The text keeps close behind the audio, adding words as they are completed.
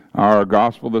Our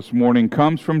gospel this morning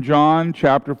comes from John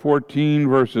chapter 14,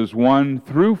 verses 1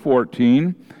 through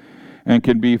 14, and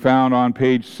can be found on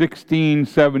page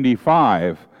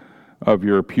 1675 of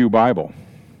your Pew Bible.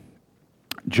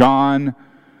 John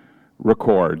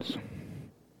records,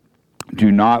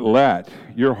 "Do not let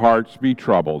your hearts be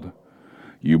troubled.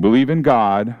 You believe in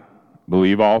God,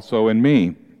 believe also in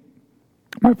me.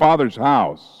 My Father's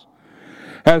house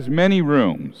has many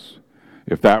rooms.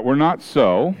 If that were not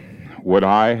so, would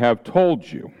I have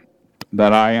told you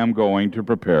that I am going to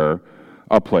prepare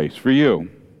a place for you?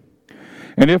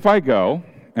 And if I go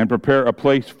and prepare a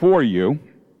place for you,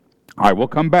 I will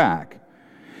come back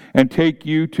and take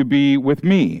you to be with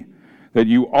me, that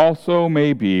you also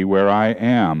may be where I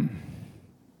am.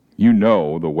 You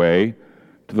know the way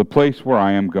to the place where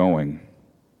I am going."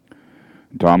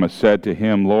 Thomas said to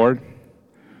him, "Lord,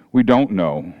 we don't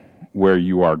know where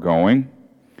you are going,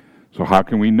 so how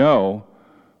can we know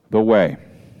the way?"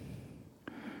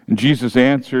 And Jesus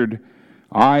answered,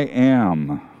 "I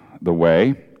am the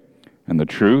way and the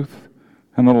truth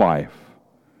and the life.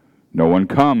 No one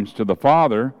comes to the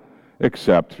Father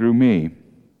except through me.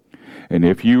 And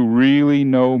if you really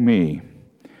know me,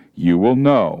 you will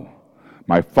know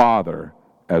my Father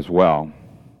as well.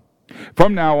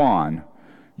 From now on,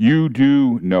 you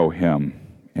do know him,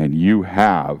 and you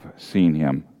have seen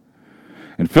him."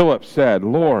 And Philip said,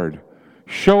 "Lord,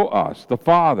 show us the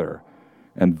Father,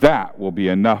 and that will be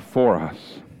enough for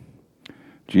us."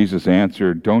 Jesus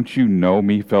answered, "Don't you know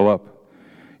me, Philip,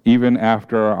 even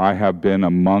after I have been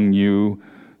among you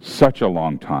such a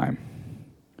long time?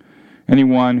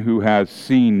 Anyone who has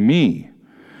seen me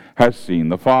has seen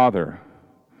the Father.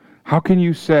 How can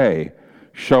you say,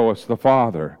 'Show us the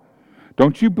Father'?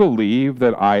 Don't you believe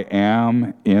that I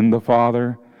am in the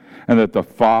Father, and that the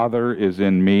Father is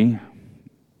in me?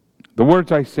 The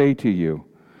words I say to you,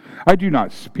 I do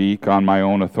not speak on my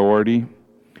own authority.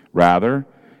 Rather,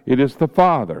 it is the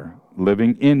Father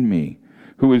living in me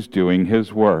who is doing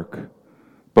his work.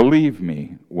 Believe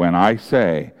me when I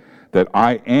say that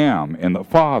I am in the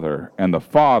Father and the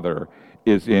Father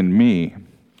is in me.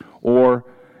 Or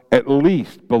at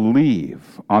least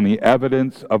believe on the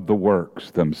evidence of the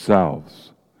works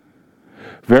themselves.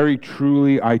 Very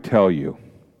truly I tell you,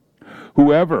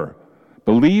 whoever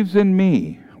believes in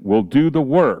me will do the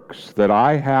works that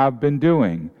I have been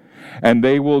doing, and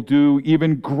they will do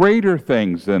even greater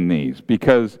things than these,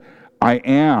 because I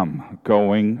am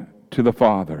going to the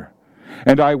Father,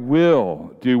 and I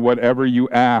will do whatever you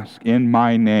ask in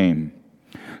my name,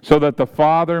 so that the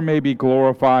Father may be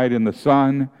glorified in the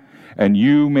Son, and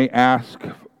you may ask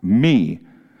me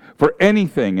for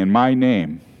anything in my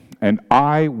name, and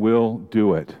I will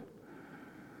do it."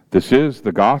 This is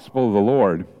the gospel of the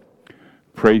Lord.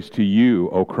 Praise to you,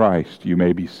 O Christ. You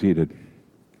may be seated.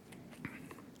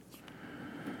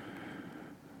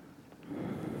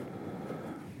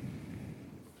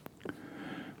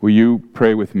 Will you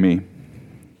pray with me?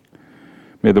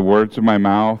 May the words of my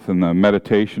mouth and the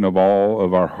meditation of all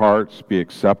of our hearts be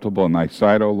acceptable in thy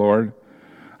sight, O Lord,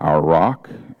 our rock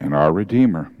and our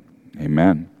Redeemer.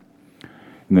 Amen.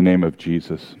 In the name of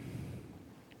Jesus.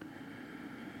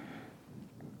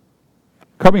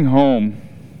 Coming home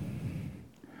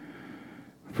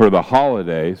for the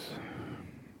holidays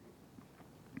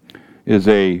is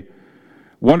a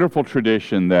wonderful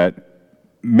tradition that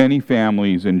many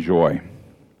families enjoy.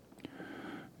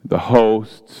 The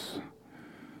hosts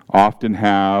often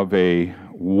have a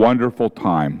wonderful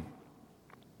time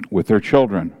with their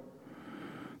children,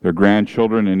 their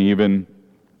grandchildren, and even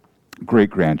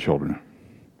great-grandchildren.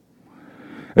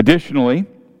 Additionally,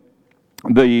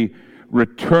 the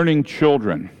returning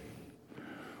children,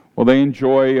 well, they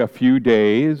enjoy a few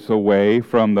days away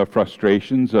from the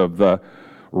frustrations of the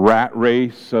rat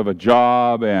race of a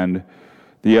job and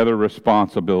the other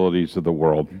responsibilities of the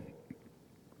world.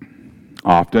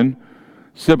 Often,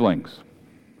 siblings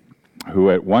who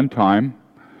at one time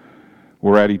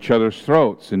were at each other's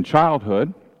throats in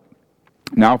childhood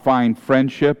now find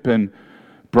friendship and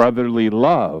brotherly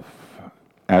love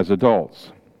as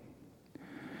adults.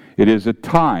 It is a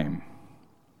time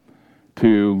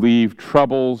to leave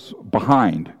troubles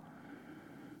behind.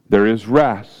 There is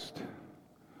rest,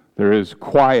 there is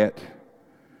quiet,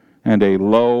 and a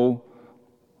low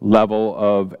level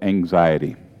of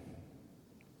anxiety.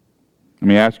 Let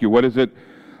me ask you, what is it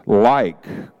like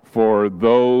for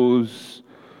those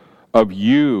of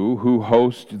you who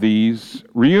host these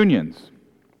reunions?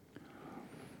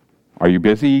 Are you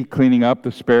busy cleaning up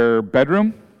the spare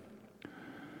bedroom?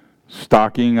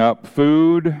 Stocking up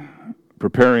food?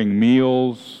 Preparing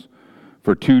meals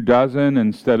for 24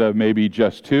 instead of maybe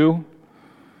just 2?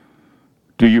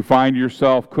 Do you find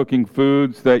yourself cooking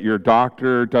foods that your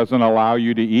doctor doesn't allow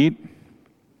you to eat?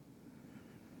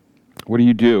 What do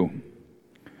you do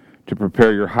to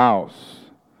prepare your house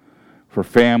for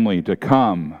family to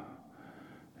come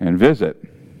and visit?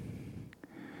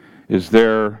 Is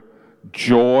there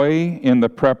joy in the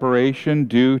preparation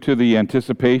due to the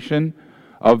anticipation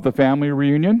of the family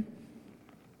reunion?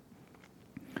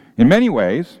 In many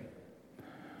ways,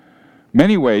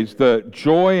 the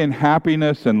joy and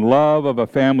happiness and love of a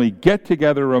family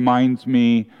get-together reminds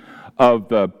me of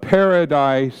the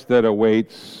paradise that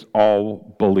awaits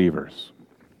all believers.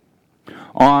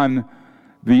 On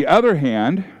the other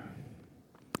hand,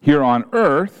 here on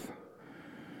earth,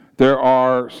 there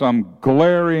are some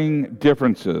glaring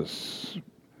differences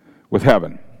with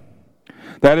heaven.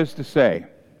 That is to say,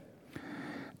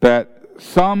 that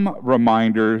some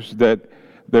reminders that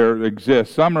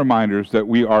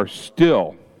we are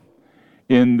still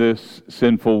in this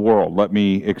sinful world. Let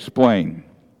me explain.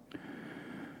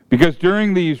 Because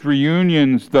during these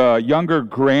reunions, the younger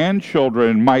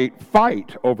grandchildren might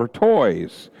fight over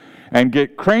toys and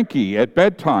get cranky at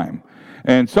bedtime.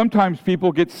 And sometimes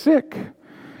people get sick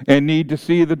and need to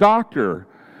see the doctor.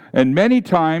 And many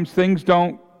times things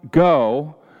don't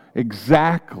go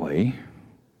exactly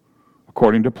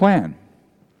according to plan.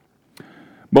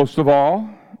 Most of all,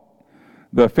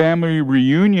 the family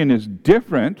reunion is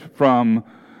different from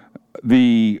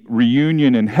the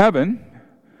reunion in heaven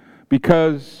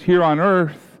because here on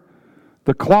earth,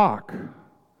 the clock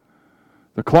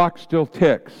still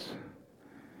ticks.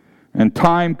 And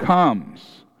time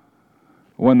comes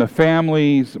when the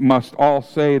families must all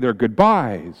say their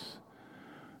goodbyes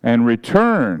and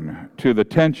return to the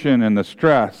tension and the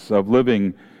stress of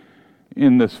living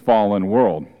in this fallen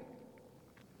world.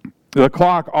 The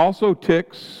clock also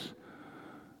ticks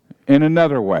in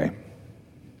another way.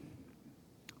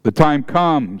 The time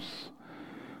comes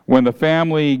when the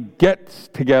family gets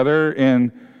together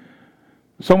and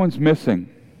someone's missing.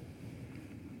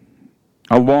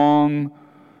 A long,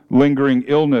 lingering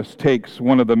illness takes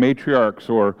one of the matriarchs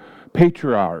or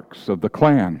patriarchs of the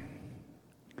clan.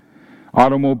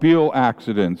 Automobile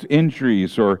accidents,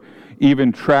 injuries, or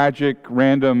even tragic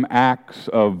random acts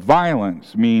of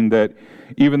violence mean that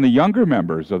even the younger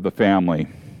members of the family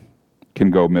can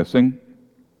go missing.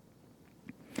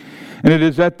 And it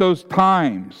is at those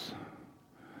times,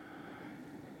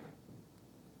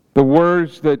 the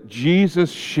words that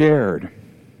Jesus shared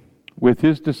with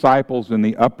his disciples in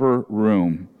the upper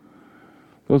room,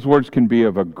 those words can be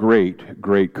of a great,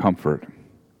 great comfort.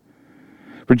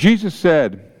 For Jesus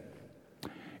said,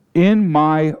 "In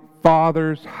my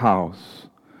Father's house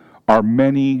are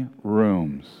many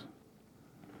rooms."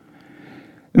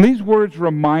 And these words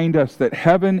remind us that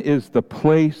heaven is the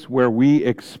place where we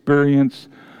experience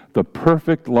the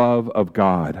perfect love of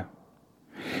God.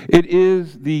 It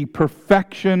is the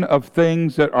perfection of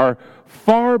things that are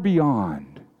far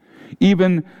beyond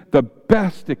even the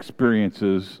best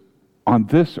experiences on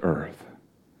this earth.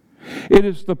 It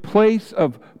is the place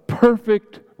of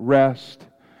perfect rest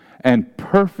and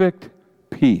perfect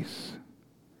peace.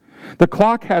 The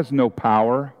clock has no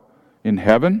power in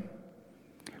heaven,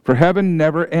 for heaven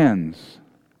never ends,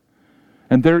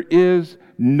 and there is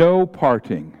no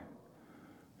parting,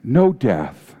 no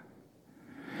death.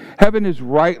 Heaven is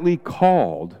rightly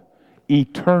called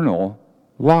eternal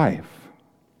life.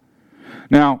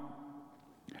 Now,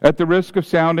 at the risk of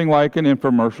sounding like an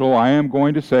infomercial, I am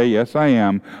going to say, yes, I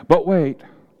am, but wait,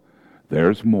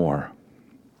 there's more.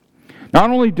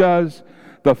 Not only does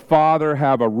the Father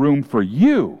have a room for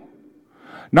you,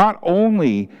 not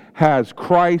only has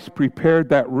Christ prepared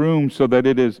that room so that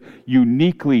it is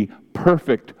uniquely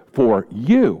perfect for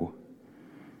you,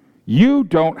 you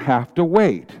don't have to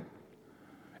wait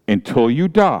until you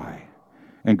die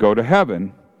and go to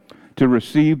heaven to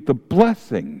receive the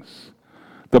blessings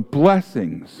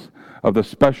of the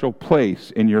special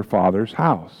place in your Father's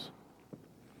house.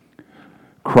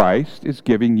 Christ is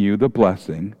giving you the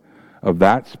blessing of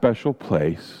that special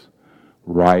place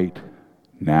right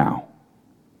now.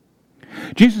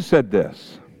 Jesus said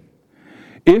this,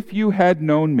 "If you had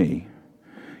known me,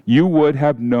 you would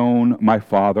have known my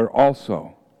Father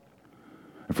also.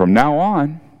 And from now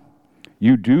on,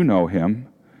 you do know him,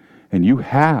 and you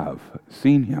have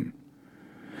seen him."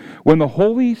 When the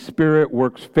Holy Spirit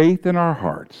works faith in our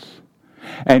hearts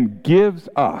and gives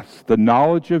us the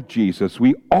knowledge of Jesus,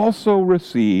 we also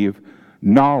receive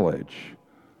knowledge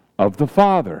of the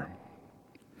Father.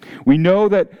 We know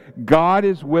that God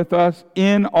is with us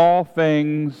in all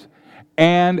things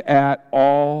and at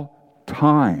all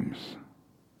times.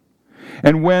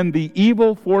 And when the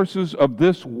evil forces of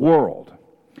this world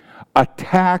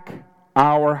attack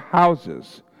our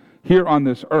houses here on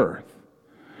this earth,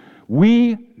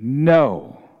 we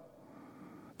know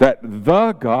that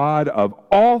the God of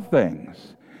all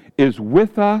things is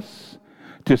with us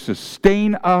to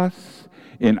sustain us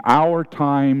in our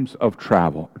times of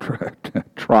trial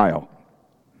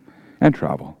and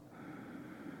travel.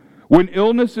 When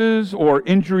illnesses or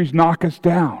injuries knock us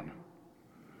down,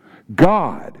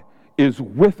 God is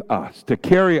with us to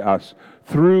carry us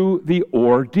through the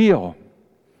ordeal.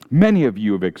 Many of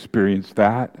you have experienced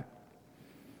that.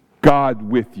 God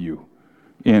with you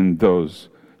in those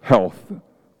health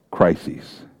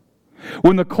crises.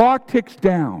 When the clock ticks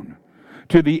down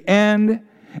to the end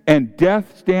and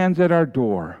death stands at our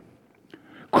door,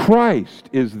 Christ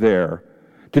is there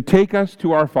to take us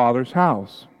to our Father's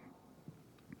house,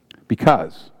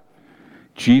 because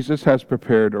Jesus has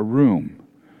prepared a room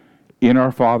in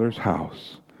our Father's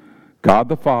house. God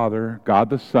the Father, God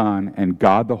the Son, and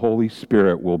God the Holy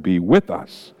Spirit will be with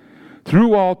us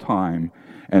through all time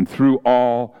and through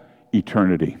all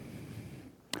eternity.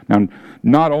 Now,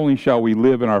 not only shall we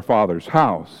live in our Father's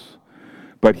house,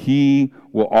 but He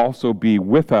will also be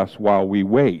with us while we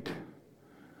wait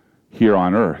here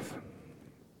on earth.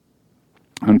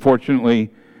 Unfortunately,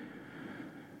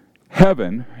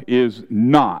 heaven is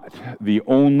not the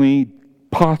only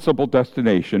possible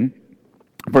destination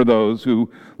for those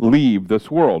who leave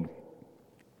this world.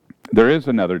 There is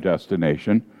another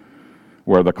destination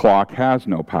where the clock has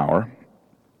no power,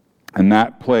 and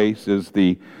that place is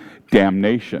the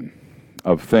damnation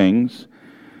of things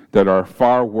that are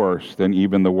far worse than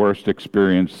even the worst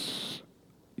experience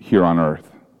here on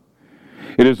earth.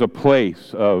 It is a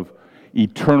place of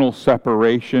eternal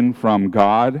separation from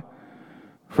God.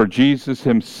 For Jesus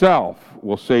himself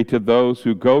will say to those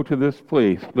who go to this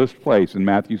place in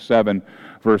Matthew 7,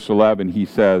 verse 11, he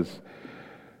says,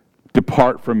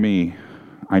 "Depart from me,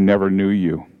 I never knew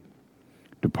you.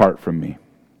 Depart from me."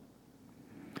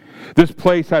 This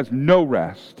place has no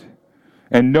rest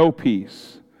and no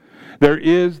peace. There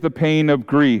is the pain of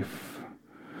grief.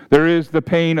 There is the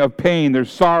pain of pain.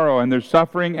 There's sorrow and there's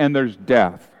suffering and there's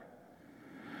death.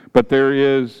 But there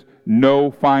is no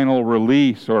final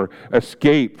release or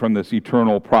escape from this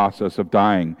eternal process of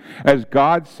dying. As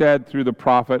God said through the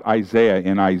prophet Isaiah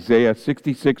in Isaiah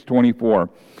 66:24,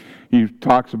 he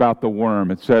talks about the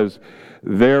worm. It says,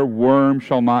 "Their worm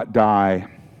shall not die,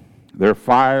 their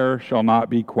fire shall not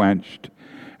be quenched,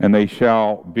 and they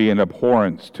shall be an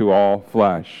abhorrence to all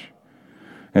flesh."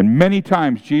 And many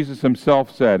times Jesus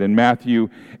himself said in Matthew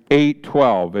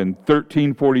 8:12 and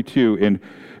 13:42 and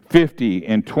 50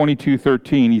 and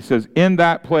 22:13, he says, "In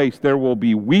that place there will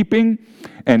be weeping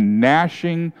and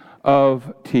gnashing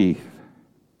of teeth."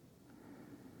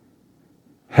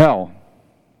 Hell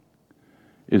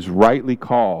is rightly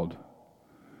called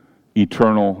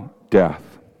eternal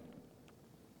death.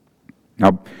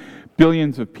 Now,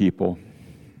 billions of people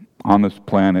on this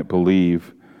planet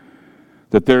believe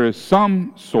that there is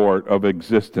some sort of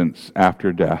existence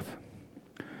after death.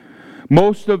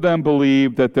 Most of them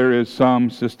believe that there is some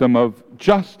system of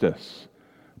justice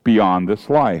beyond this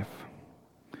life.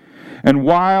 And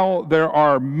while there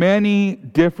are many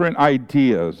different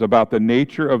ideas about the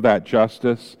nature of that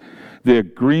justice, the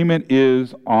agreement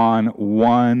is on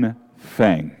one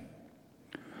thing.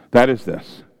 That is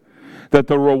this: that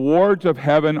the rewards of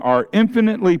heaven are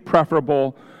infinitely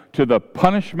preferable to the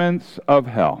punishments of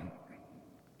hell.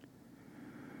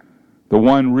 The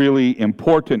one really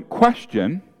important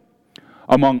question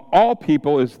among all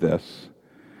people is this: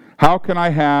 how can I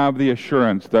have the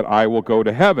assurance that I will go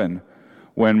to heaven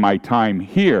when my time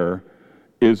here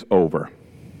is over?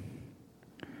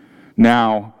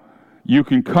 Now, you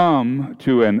can come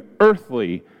to an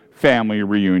earthly family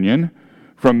reunion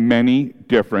from many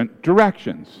different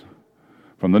directions.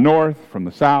 From the north, from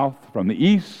the south, from the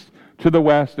east to the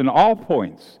west, and all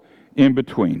points in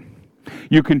between.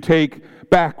 You can take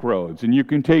back roads, and you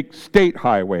can take state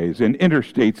highways and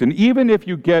interstates, and even if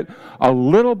you get a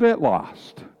little bit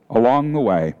lost along the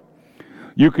way,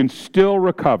 you can still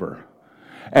recover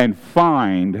and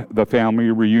find the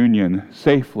family reunion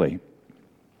safely.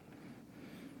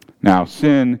 Now,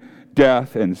 sin,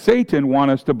 death, and Satan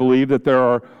want us to believe that there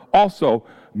are also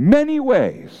many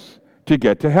ways to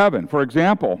get to heaven. For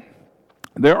example,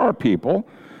 there are people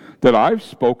that I've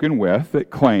spoken with that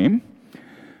claim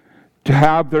to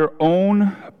have their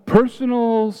own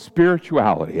personal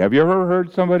spirituality. Have you ever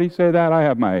heard somebody say that? I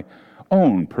have my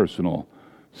own personal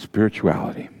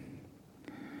spirituality.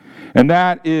 And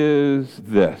that is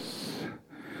this.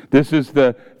 This is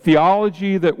the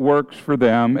theology that works for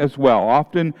them as well.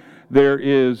 Often there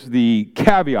is the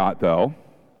caveat, though,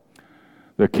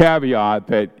 the caveat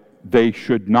that they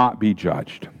should not be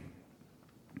judged.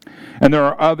 And there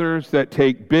are others that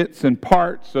take bits and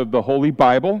parts of the Holy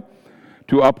Bible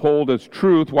to uphold as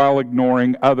truth while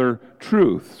ignoring other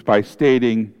truths by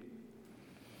stating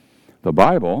the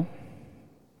Bible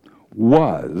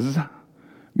was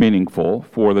meaningful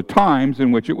for the times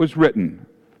in which it was written.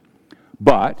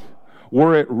 But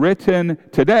were it written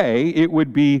today, it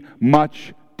would be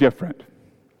much different.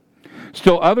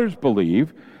 Still others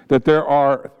believe that there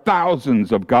are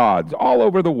thousands of gods all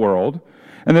over the world,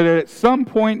 and that at some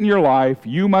point in your life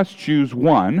you must choose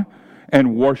one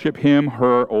and worship him,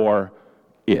 her, or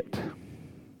it.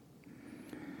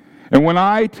 And when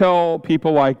I tell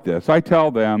people like this, I tell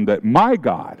them that my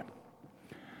God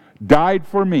died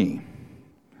for me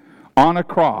on a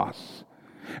cross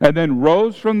and then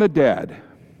rose from the dead.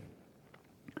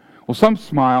 Well, some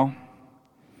smile,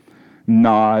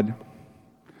 nod,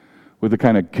 with a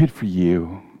kind of good for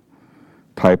you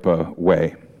type of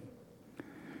way.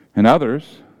 And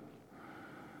others,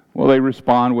 well, they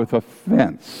respond with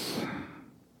offense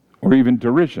or even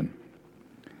derision.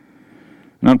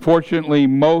 And unfortunately,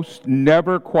 most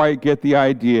never quite get the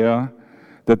idea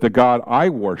that the God I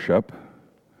worship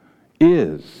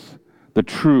is the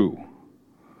true,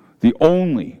 the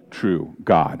only true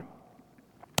God,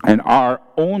 and our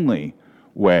only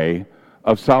way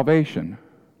of salvation.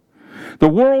 The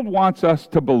world wants us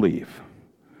to believe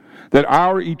that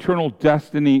our eternal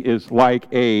destiny is like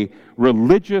a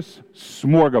religious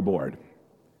smorgasbord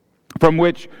from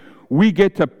which we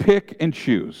get to pick and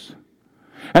choose,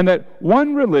 and that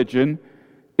one religion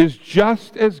is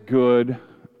just as good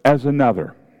as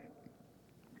another.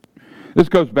 This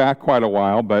goes back quite a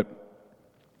while, but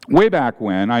way back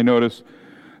when, I noticed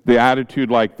the attitude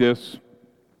like this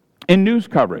in news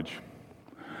coverage.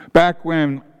 Back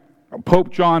when Pope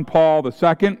John Paul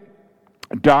II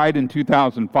died in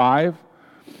 2005,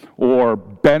 or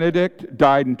Benedict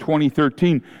died in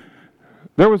 2013,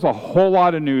 there was a whole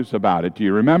lot of news about it. Do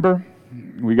you remember?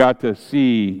 We got to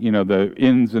see, the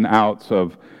ins and outs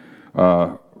of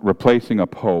replacing a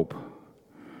pope.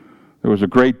 There was a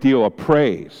great deal of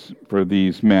praise for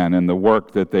these men and the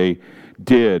work that they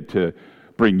did to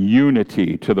bring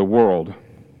unity to the world.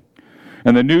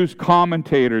 And the news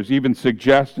commentators even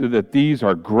suggested that these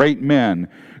are great men,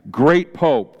 great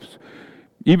popes.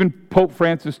 Even Pope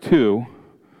Francis II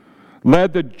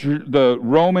led the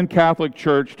Roman Catholic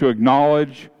Church to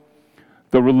acknowledge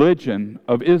the religion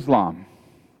of Islam.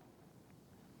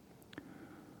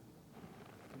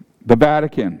 The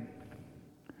Vatican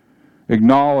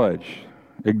acknowledges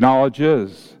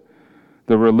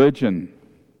the religion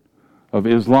of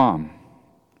Islam.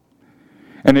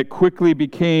 And it quickly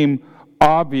became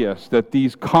obvious that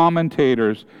these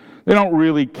commentators, they don't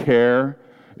really care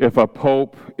if a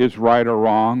pope is right or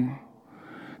wrong.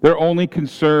 Their only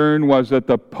concern was that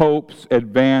the popes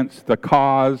advanced the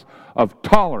cause of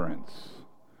tolerance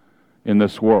in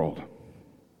this world.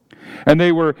 And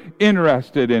they were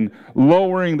interested in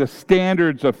lowering the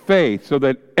standards of faith so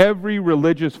that every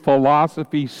religious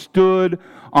philosophy stood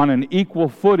on an equal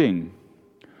footing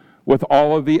with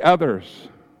all of the others.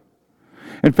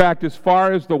 In fact, as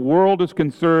far as the world is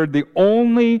concerned, the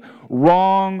only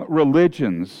wrong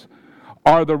religions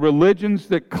are the religions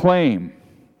that claim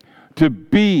to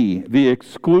be the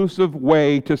exclusive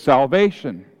way to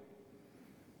salvation.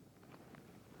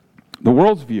 The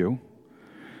world's view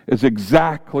is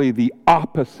exactly the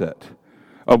opposite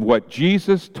of what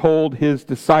Jesus told his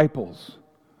disciples.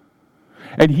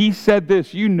 And he said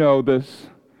this, you know this.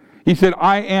 He said,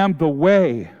 I am the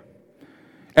way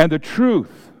and the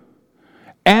truth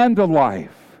and the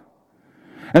life,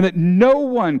 and that no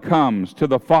one comes to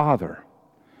the Father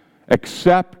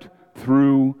except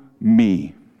through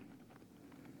me.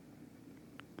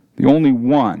 The only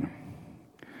one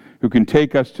who can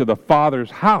take us to the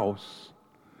Father's house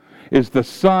is the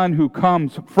Son who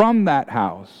comes from that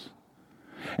house.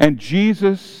 And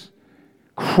Jesus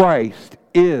Christ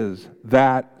is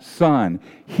that Son.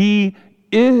 He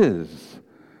is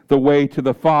the way to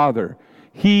the Father.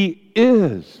 He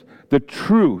is the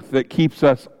truth that keeps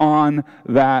us on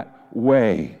that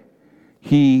way.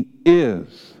 He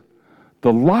is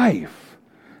the life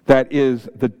that is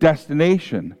the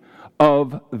destination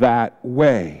of that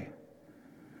way.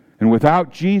 And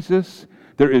without Jesus,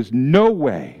 there is no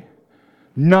way,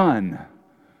 none,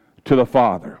 to the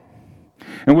Father.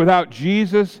 And without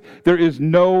Jesus, there is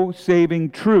no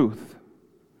saving truth.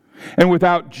 And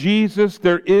without Jesus,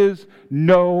 there is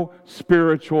no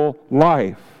spiritual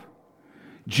life.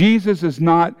 Jesus is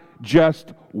not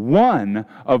just one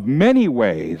of many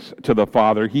ways to the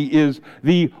Father. He is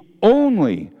the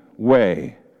only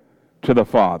way to the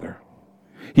Father.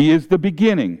 He is the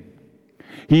beginning.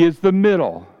 He is the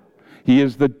middle. He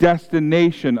is the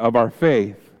destination of our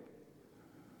faith.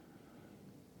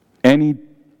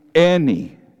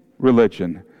 Any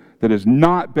religion that is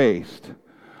not based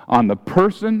on the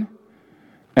person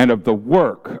and of the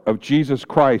work of Jesus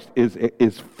Christ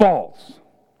is false.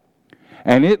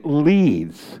 And it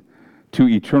leads to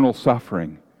eternal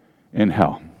suffering in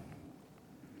hell.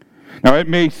 Now, it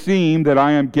may seem that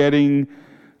I am getting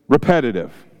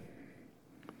repetitive.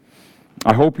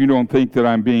 I hope you don't think that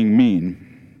I'm being mean.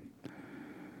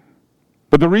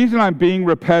 But the reason I'm being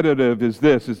repetitive is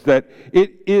this, is that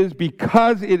it is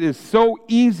because it is so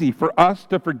easy for us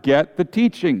to forget the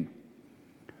teaching.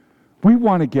 We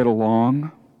want to get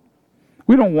along.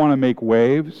 We don't want to make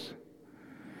waves.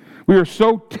 We are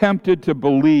so tempted to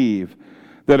believe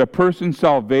that a person's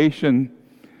salvation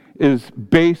is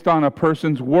based on a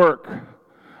person's work,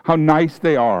 how nice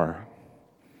they are.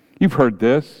 You've heard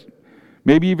this,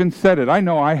 maybe even said it. I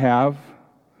know I have.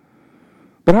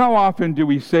 But how often do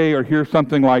we say or hear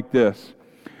something like this?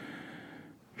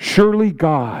 Surely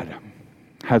God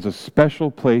has a special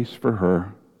place for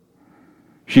her.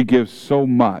 She gives so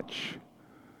much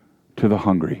to the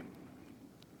hungry.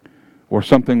 Or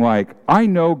something like, I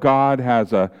know God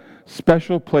has a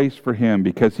special place for him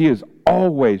because he is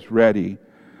always ready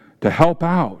to help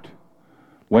out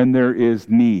when there is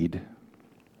need.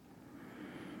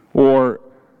 Or,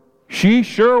 she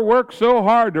sure worked so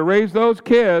hard to raise those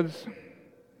kids.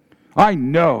 I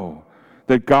know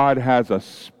that God has a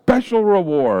special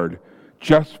reward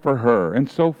just for her, and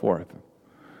so forth.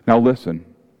 Now listen.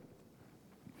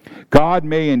 God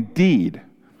may indeed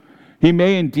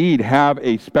have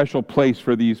a special place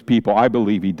for these people. I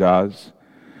believe he does.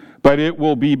 But it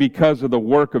will be because of the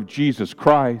work of Jesus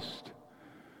Christ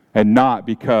and not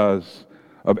because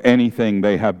of anything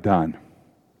they have done.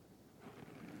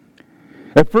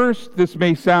 At first, this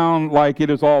may sound like it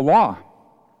is all law.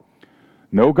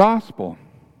 No gospel.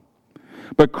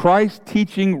 But Christ's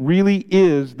teaching really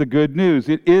is the good news.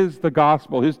 It is the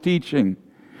gospel, his teaching.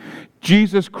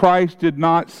 Jesus Christ did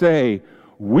not say,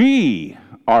 we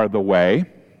are the way,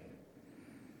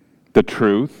 the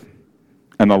truth,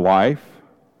 and the life.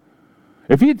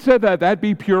 If he had said that, that'd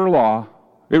be pure law.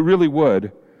 It really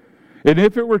would. And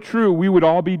if it were true, we would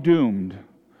all be doomed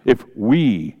if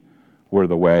we were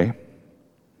the way.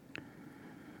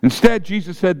 Instead,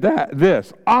 Jesus said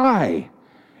this, I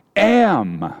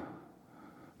am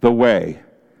the way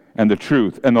and the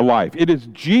truth and the life. It is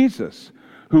Jesus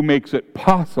who makes it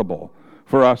possible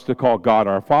for us to call God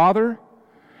our Father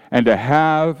and to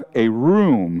have a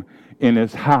room in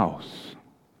his house.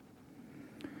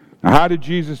 Now, how did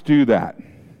Jesus do that?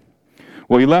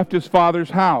 Well, he left his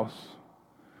Father's house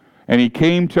and he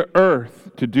came to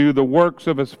earth to do the works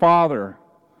of his Father.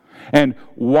 And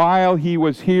while he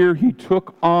was here, he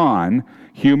took on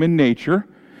human nature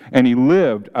and he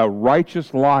lived a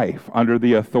righteous life under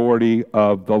the authority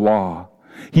of the law.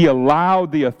 He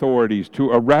allowed the authorities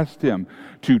to arrest him,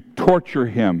 to torture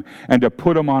him, and to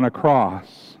put him on a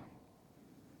cross.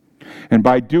 And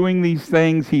by doing these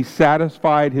things, he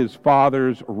satisfied his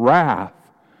Father's wrath,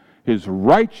 his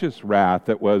righteous wrath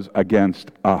that was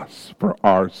against us for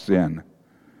our sin.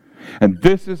 And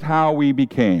this is how he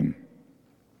became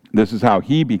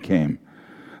the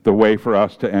way for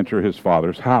us to enter his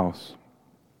Father's house.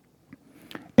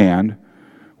 And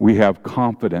we have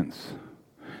confidence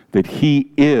that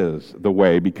he is the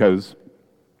way because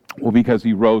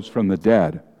he rose from the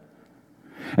dead.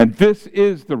 And this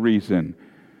is the reason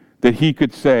that he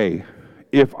could say,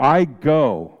 if I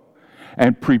go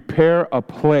and prepare a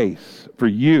place for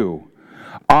you,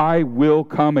 I will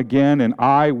come again and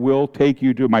I will take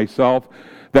you to myself,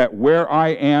 that where I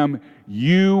am,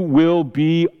 you will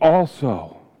be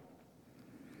also.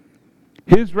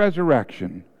 His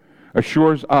resurrection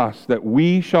assures us that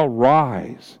we shall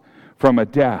rise from a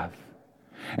death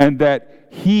and that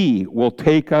he will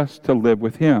take us to live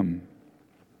with him.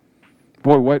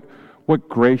 Boy, what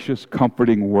gracious,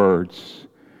 comforting words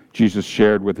Jesus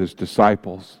shared with his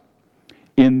disciples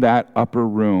in that upper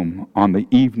room on the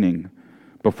evening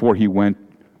before he went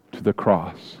to the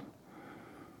cross,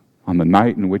 on the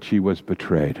night in which he was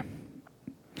betrayed.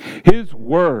 His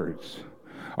words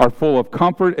are full of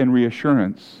comfort and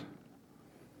reassurance.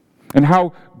 And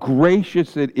how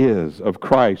gracious it is of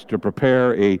Christ to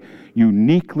prepare a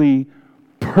uniquely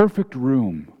perfect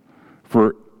room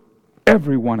for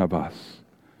every one of us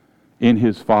in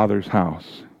his Father's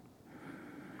house.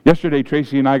 Yesterday,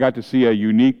 Tracy and I got to see a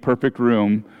unique, perfect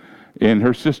room in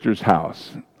her sister's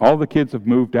house. All the kids have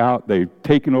moved out. They've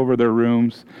taken over their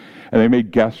rooms, and they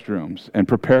made guest rooms and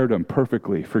prepared them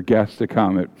perfectly for guests to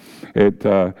come.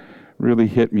 It really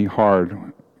hit me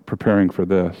hard preparing for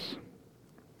this.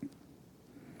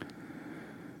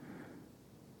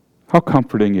 How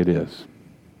comforting it is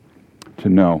to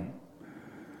know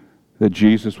that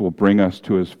Jesus will bring us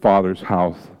to his Father's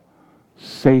house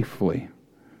safely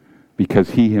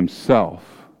because he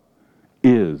himself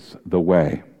is the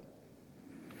way.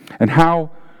 And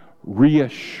how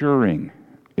reassuring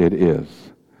it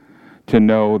is to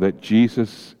know that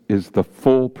Jesus is the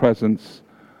full presence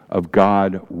of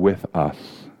God with us.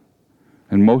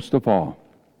 And most of all,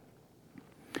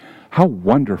 how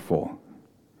wonderful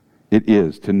it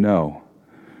is to know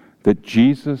that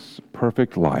Jesus'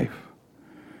 perfect life,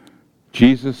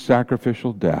 Jesus'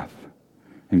 sacrificial death,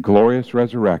 and glorious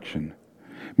resurrection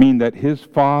mean that his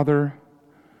Father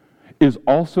is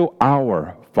also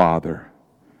our Father,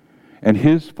 and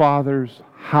his Father's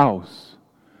house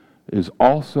is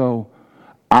also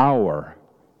our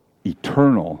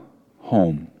eternal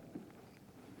home.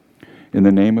 In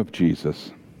the name of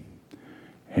Jesus,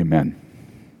 amen.